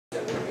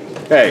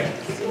Okay.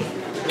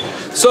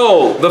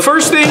 So the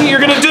first thing you're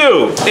going to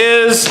do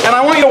is, and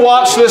I want you to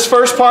watch this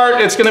first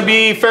part, it's going to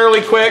be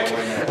fairly quick,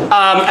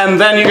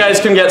 and then you guys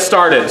can get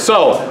started.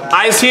 So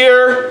eyes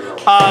here,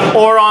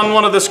 or on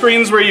one of the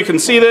screens where you can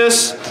see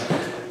this,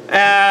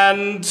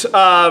 and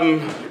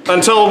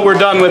until we're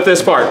done with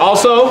this part.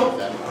 Also,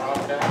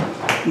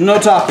 no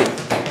talking.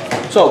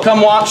 So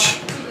come watch.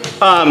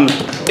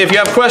 If you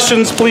have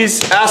questions,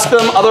 please ask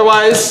them.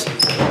 Otherwise,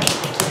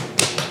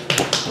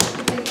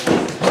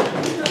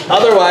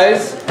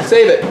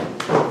 save it.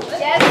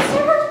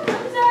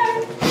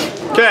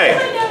 Okay.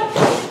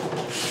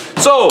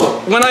 So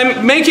when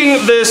I'm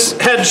making this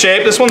head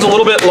shape, this one's a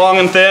little bit long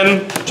and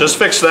thin. Just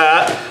fix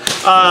that.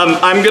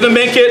 I'm going to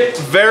make it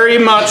very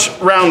much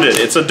rounded.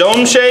 It's a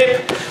dome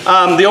shape.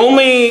 The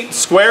only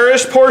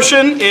squarish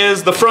portion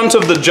is the front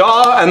of the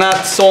jaw, and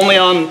that's only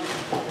on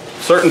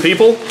certain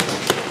people.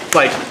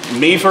 Like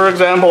me, for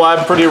example,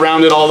 I'm pretty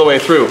rounded all the way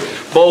through,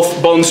 both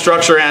bone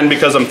structure and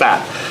because I'm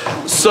fat.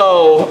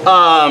 So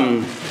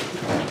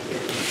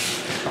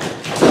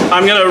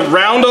I'm going to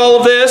round all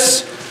of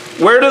this.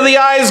 Where do the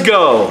eyes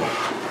go?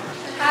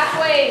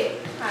 Halfway.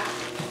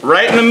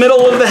 Right in the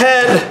middle of the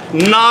head,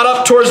 not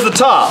up towards the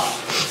top.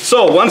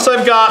 So once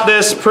I've got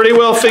this pretty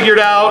well figured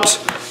out,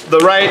 the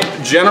right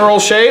general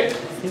shape.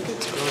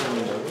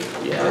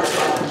 Yeah, that's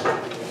fine.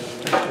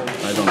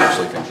 I don't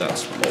actually think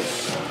that's mold.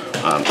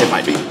 It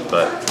might be,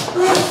 but.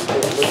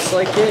 It looks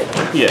like it.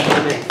 Yeah.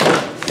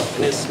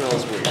 And it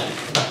smells weird.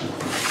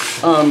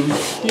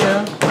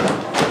 Yeah.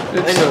 I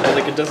know, but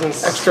like it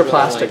doesn't. Extra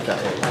plastic like,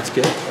 that way. That's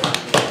good. It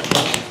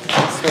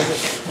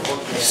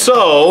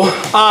So,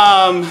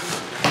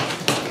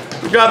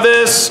 we've got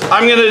this.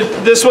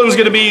 This one's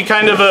gonna be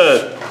kind of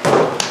a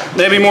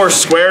maybe more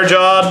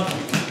square-jawed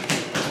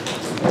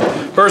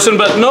person,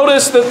 but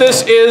notice that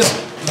this is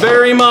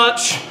very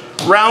much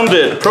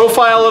rounded.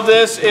 Profile of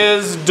this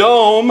is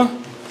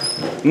dome,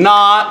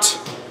 not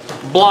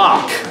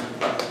block.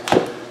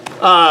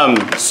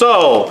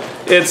 So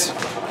it's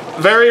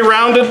very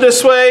rounded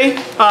this way,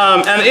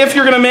 and if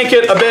you're going to make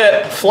it a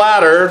bit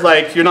flatter,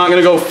 like you're not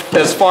going to go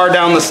as far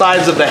down the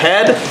sides of the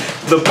head,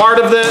 the part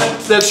of it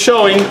that's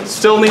showing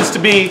still needs to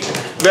be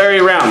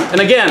very round.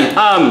 And again,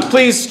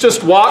 please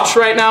just watch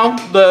right now.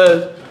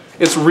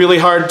 It's really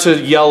hard to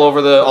yell over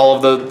all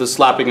of the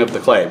slapping of the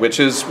clay, which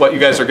is what you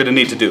guys are going to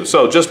need to do.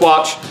 So just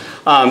watch.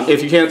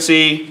 If you can't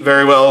see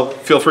very well,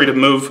 feel free to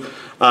move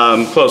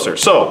closer.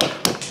 So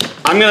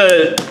I'm going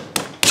to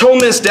tone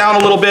this down a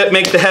little bit,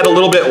 make the head a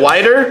little bit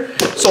wider.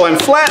 So I'm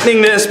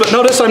flattening this, but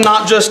notice I'm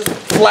not just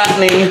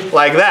flattening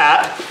like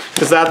that,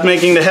 because that's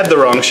making the head the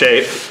wrong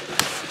shape.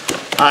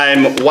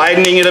 I'm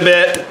widening it a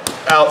bit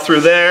out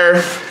through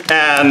there,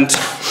 and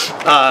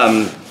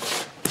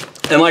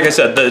like I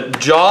said, the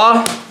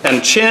jaw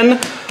and chin,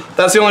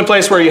 that's the only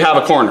place where you have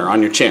a corner on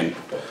your chin,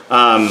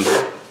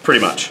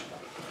 pretty much.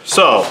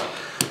 So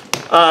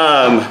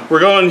we're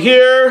going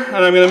here, and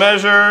I'm going to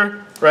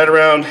measure right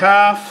around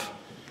half.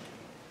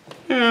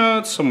 Yeah,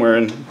 it's somewhere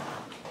in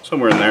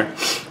there.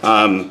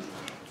 And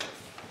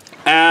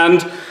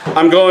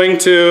I'm going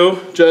to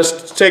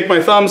just take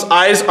my thumbs.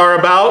 Eyes are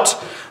about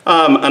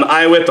an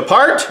eye width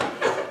apart.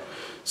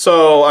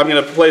 So I'm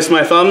going to place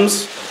my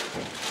thumbs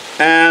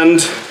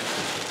and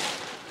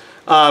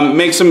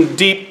make some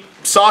deep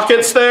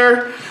sockets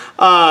there.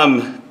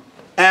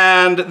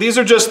 And these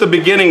are just the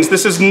beginnings.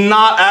 This is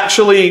not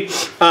actually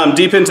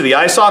deep into the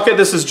eye socket.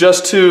 This is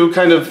just to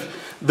kind of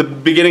the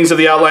beginnings of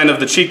the outline of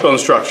the cheekbone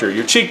structure.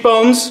 Your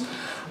cheekbones,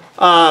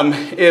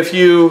 if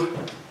you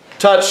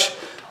touch,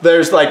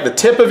 there's like the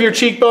tip of your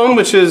cheekbone,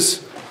 which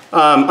is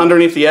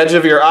underneath the edge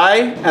of your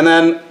eye, and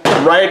then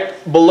right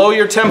below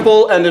your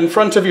temple and in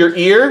front of your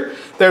ear,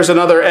 there's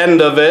another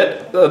end of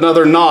it,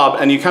 another knob,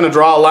 and you kind of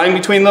draw a line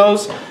between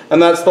those,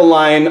 and that's the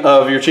line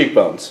of your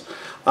cheekbones.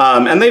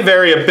 And they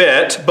vary a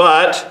bit,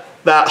 but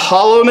that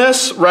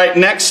hollowness right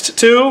next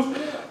to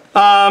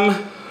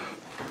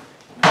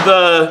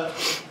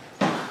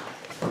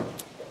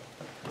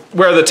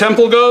where the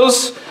temple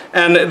goes,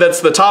 and that's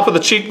the top of the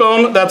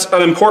cheekbone, that's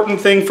an important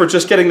thing for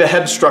just getting the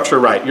head structure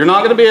right. You're not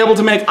going to be able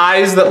to make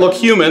eyes that look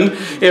human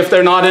if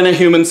they're not in a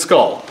human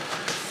skull.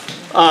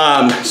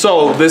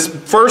 So this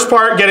first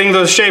part, getting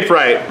the shape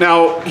right.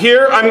 Now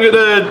here I'm going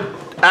to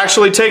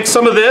actually take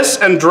some of this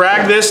and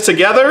drag this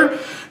together.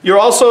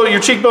 Your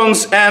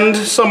cheekbones end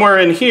somewhere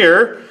in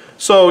here,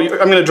 so I'm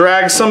going to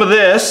drag some of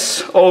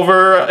this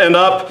over and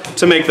up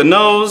to make the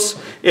nose.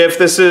 If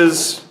this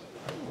is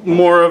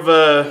more of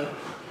a,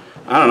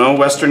 I don't know,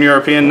 Western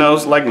European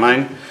nose like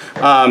mine,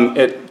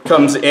 it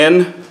comes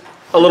in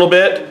a little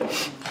bit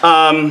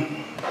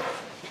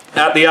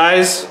at the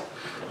eyes.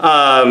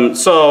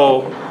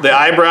 So the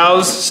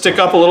eyebrows stick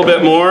up a little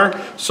bit more.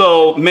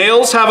 So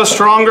males have a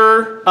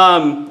stronger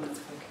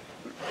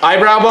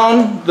eyebrow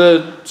bone,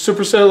 the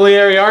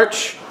superciliary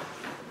arch.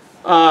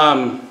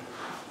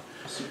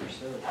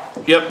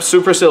 Yep,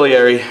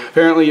 superciliary.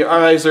 Apparently your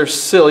eyes are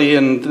silly,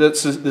 and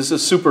this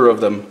is super of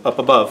them up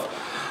above.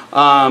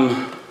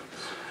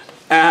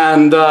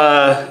 And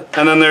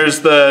then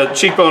there's the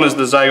cheekbone is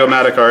the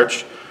zygomatic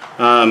arch.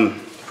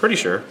 pretty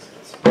sure.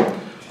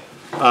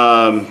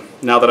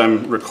 Now that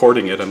I'm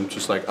recording it, I'm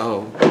just like,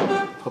 oh,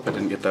 hope I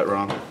didn't get that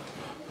wrong.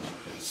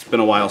 It's been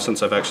a while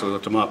since I've actually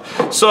looked them up.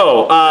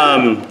 So,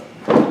 and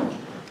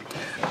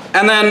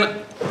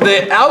then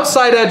the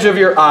outside edge of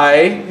your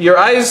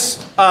eyes,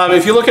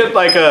 if you look at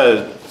like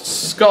a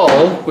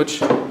skull,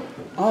 which,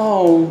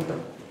 oh,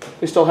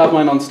 they still have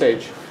mine on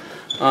stage.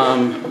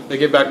 They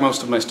gave back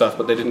most of my stuff,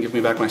 but they didn't give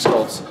me back my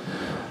skulls.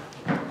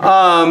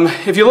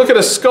 If you look at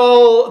a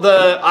skull,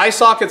 the eye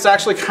socket's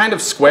actually kind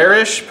of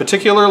squarish,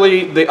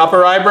 particularly the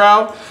upper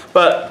eyebrow,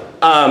 but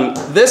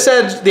this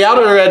edge, the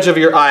outer edge of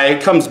your eye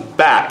comes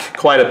back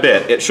quite a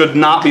bit. It should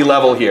not be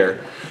level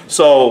here.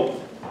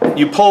 So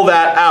you pull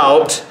that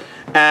out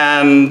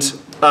and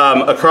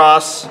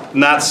across,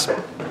 and that's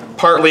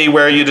partly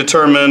where you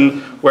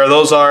determine where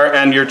those are,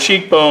 and your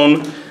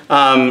cheekbone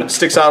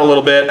sticks out a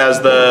little bit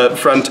as the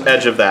front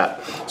edge of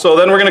that. So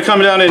then we're going to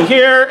come down in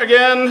here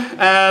again,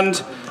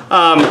 and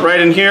right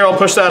in here I'll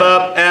push that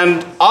up,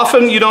 and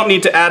often you don't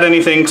need to add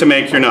anything to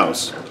make your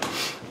nose.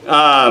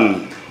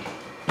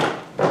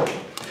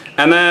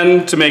 And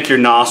then to make your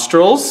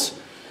nostrils,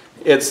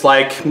 it's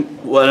like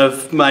one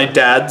of my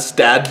dad's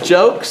dad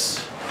jokes.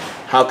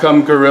 How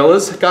come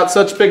gorillas got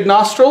such big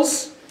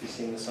nostrils? You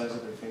seen the size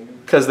of their fingers?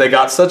 Because they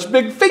got such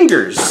big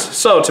fingers.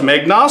 So to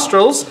make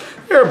nostrils,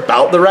 they're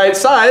about the right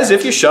size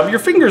if you shove your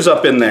fingers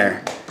up in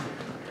there.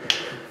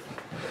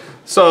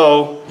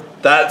 So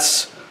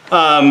that's,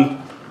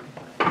 and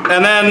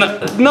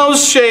then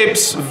nose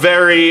shapes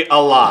vary a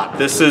lot.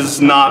 This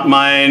is not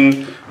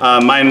mine.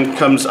 Mine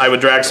comes, I would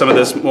drag some of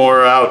this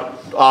more out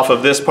off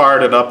of this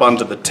part and up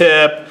onto the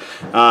tip.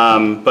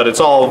 But it's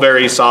all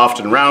very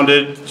soft and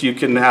rounded. You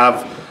can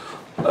have,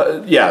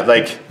 yeah,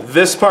 like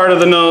this part of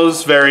the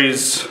nose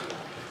varies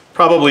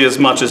probably as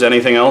much as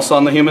anything else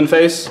on the human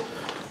face.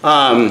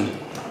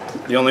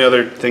 The only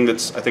other thing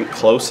that's, I think,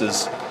 close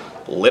is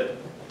lip.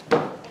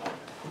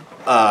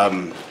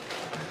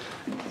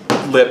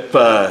 Lip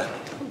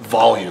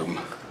volume,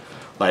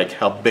 like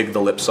how big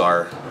the lips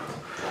are.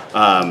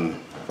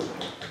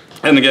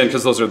 And again,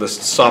 because those are the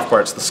soft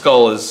parts, the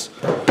skull is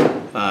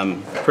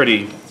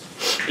pretty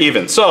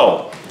even.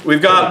 So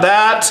we've got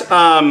that.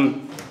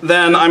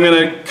 Then I'm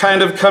going to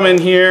kind of come in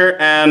here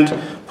and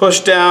push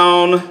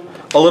down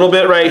a little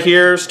bit right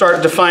here,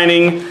 start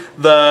defining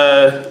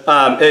the,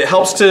 it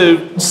helps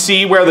to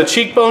see where the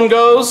cheekbone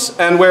goes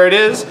and where it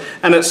is,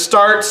 and it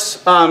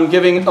starts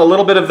giving a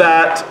little bit of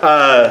that,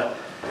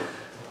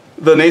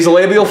 the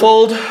nasolabial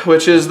fold,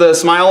 which is the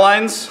smile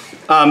lines.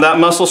 That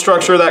muscle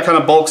structure, that kind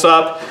of bulks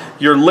up.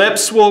 Your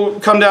lips will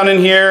come down in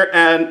here,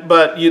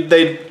 but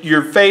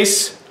your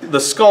face, the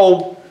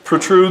skull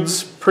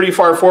protrudes pretty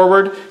far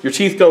forward. Your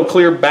teeth go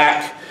clear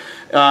back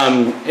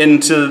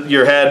into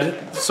your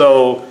head.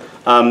 So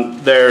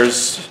when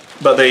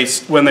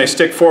they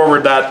stick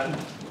forward, that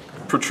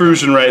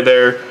protrusion right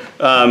there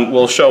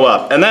will show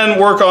up. And then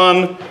work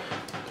on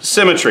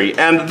symmetry.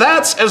 And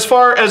that's as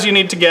far as you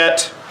need to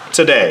get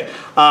today.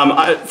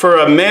 For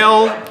a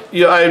male,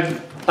 I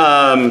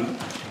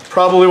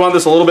probably want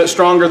this a little bit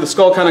stronger. The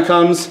skull kind of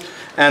comes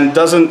and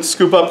doesn't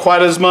scoop up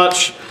quite as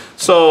much.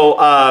 So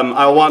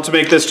I want to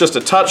make this just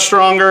a touch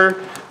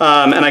stronger.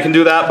 And I can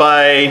do that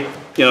by,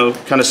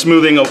 kind of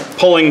smoothing,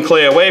 pulling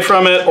clay away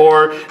from it,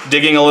 or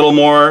digging a little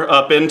more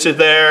up into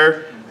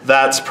there.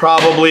 That's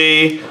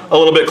probably a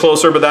little bit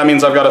closer, but that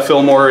means I've got to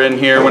fill more in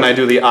here when I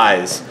do the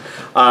eyes.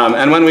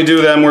 And when we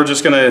do them, we're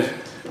just going to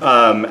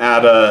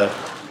add a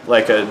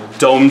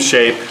dome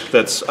shape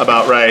that's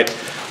about right.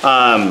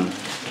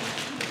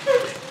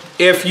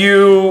 If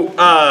you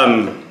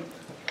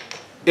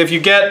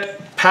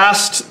get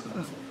past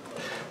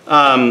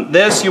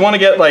this, you want to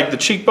get like the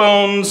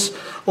cheekbones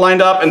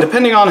lined up, and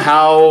depending on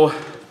how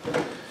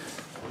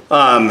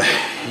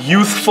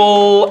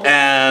youthful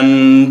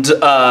and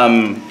what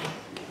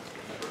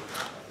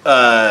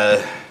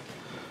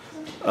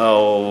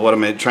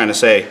am I trying to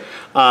say?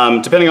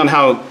 Depending on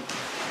how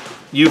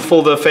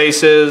youthful the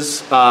face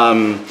is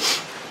and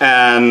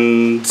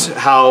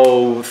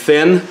how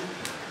thin.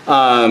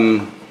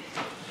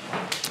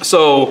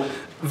 So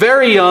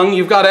very young,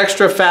 you've got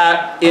extra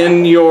fat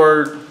in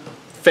your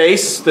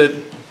face.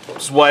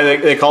 That's why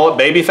they call it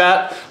baby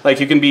fat. Like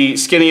you can be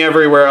skinny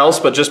everywhere else,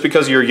 but just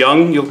because you're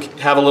young, you'll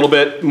have a little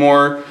bit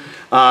more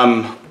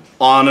on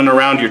and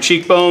around your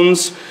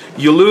cheekbones.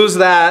 You lose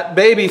that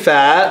baby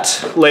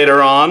fat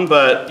later on,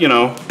 but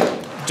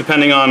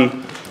depending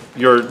on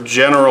your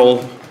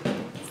general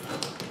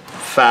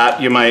fat,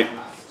 you might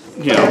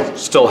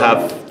still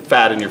have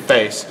fat in your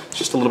face. It's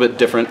just a little bit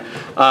different.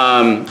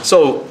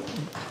 So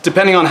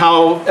depending on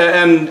how,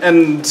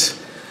 and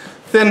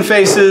thin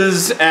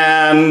faces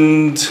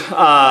and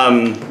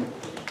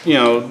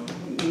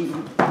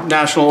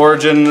national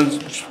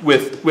origin,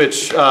 with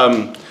which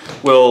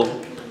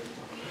will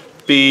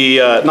be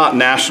not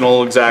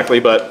national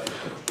exactly, but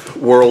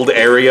world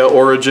area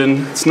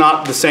origin. It's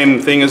not the same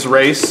thing as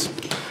race,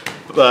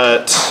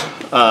 but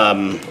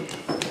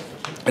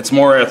it's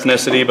more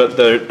ethnicity, but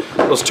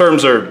those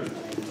terms are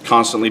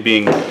constantly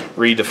being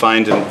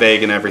redefined and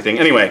vague and everything.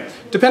 Anyway,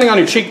 depending on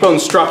your cheekbone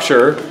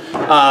structure,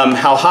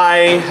 how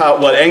high,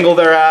 what angle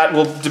they're at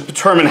will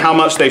determine how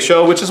much they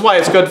show, which is why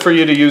it's good for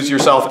you to use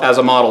yourself as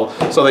a model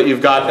so that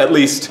you've got at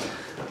least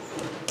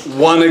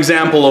one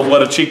example of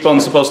what a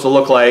cheekbone's supposed to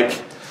look like.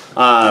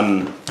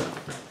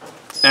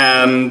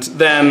 And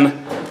then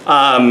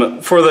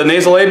for the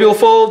nasolabial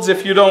folds,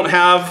 if you don't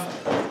have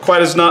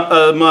quite as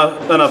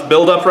enough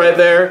buildup right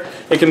there,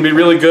 it can be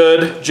really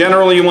good.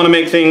 Generally, you want to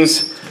make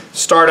things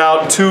start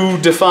out too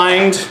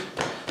defined.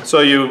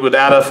 So you would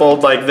add a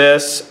fold like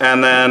this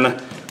and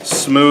then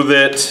smooth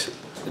it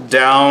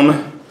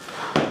down.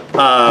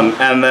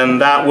 And then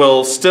that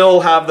will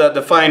still have that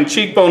defined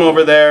cheekbone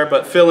over there,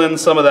 but fill in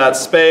some of that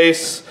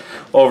space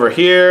over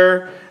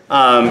here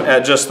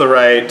at just the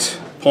right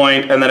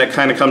point, and then it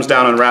kind of comes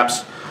down and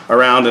wraps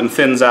around and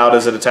thins out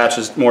as it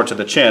attaches more to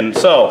the chin.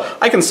 So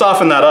I can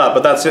soften that up,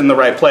 but that's in the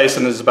right place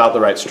and is about the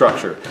right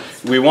structure.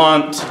 We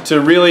want to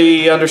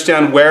really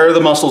understand where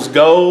the muscles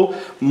go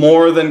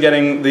more than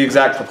getting the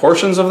exact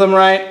proportions of them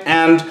right.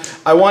 And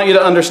I want you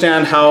to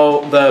understand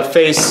how the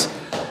face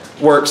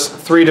works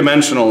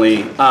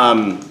three-dimensionally.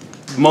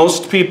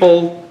 Most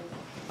people,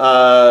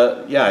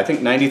 yeah, I think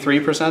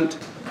 93%,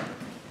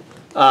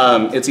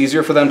 it's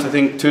easier for them to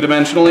think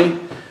two-dimensionally.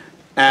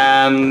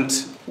 And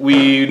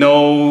we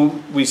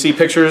see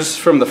pictures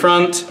from the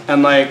front,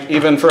 and like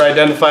even for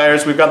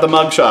identifiers, we've got the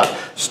mug shot,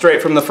 straight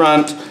from the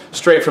front,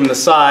 straight from the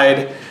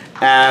side,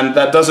 and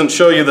that doesn't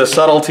show you the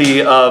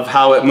subtlety of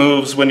how it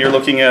moves when you're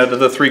looking at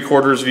the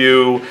 3/4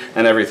 view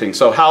and everything.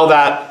 So how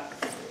that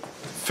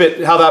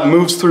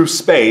moves through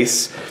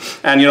space,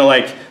 and you know,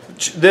 like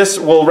this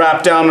will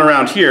wrap down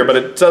around here, but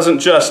it doesn't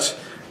just,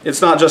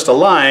 it's not just a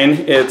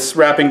line, it's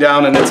wrapping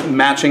down and it's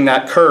matching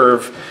that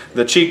curve.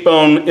 The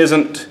cheekbone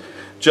isn't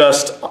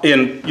just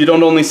in, you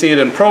don't only see it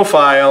in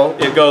profile,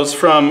 it goes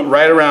from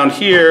right around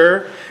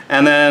here,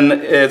 and then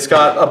it's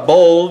got a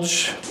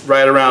bulge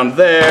right around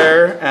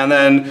there, and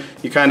then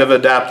you kind of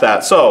adapt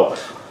that. So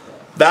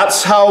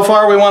that's how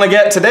far we want to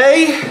get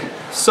today.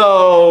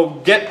 So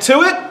get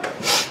to it,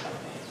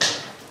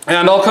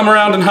 and I'll come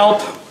around and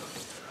help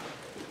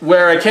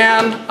where I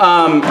can,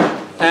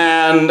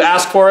 and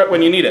ask for it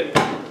when you need it.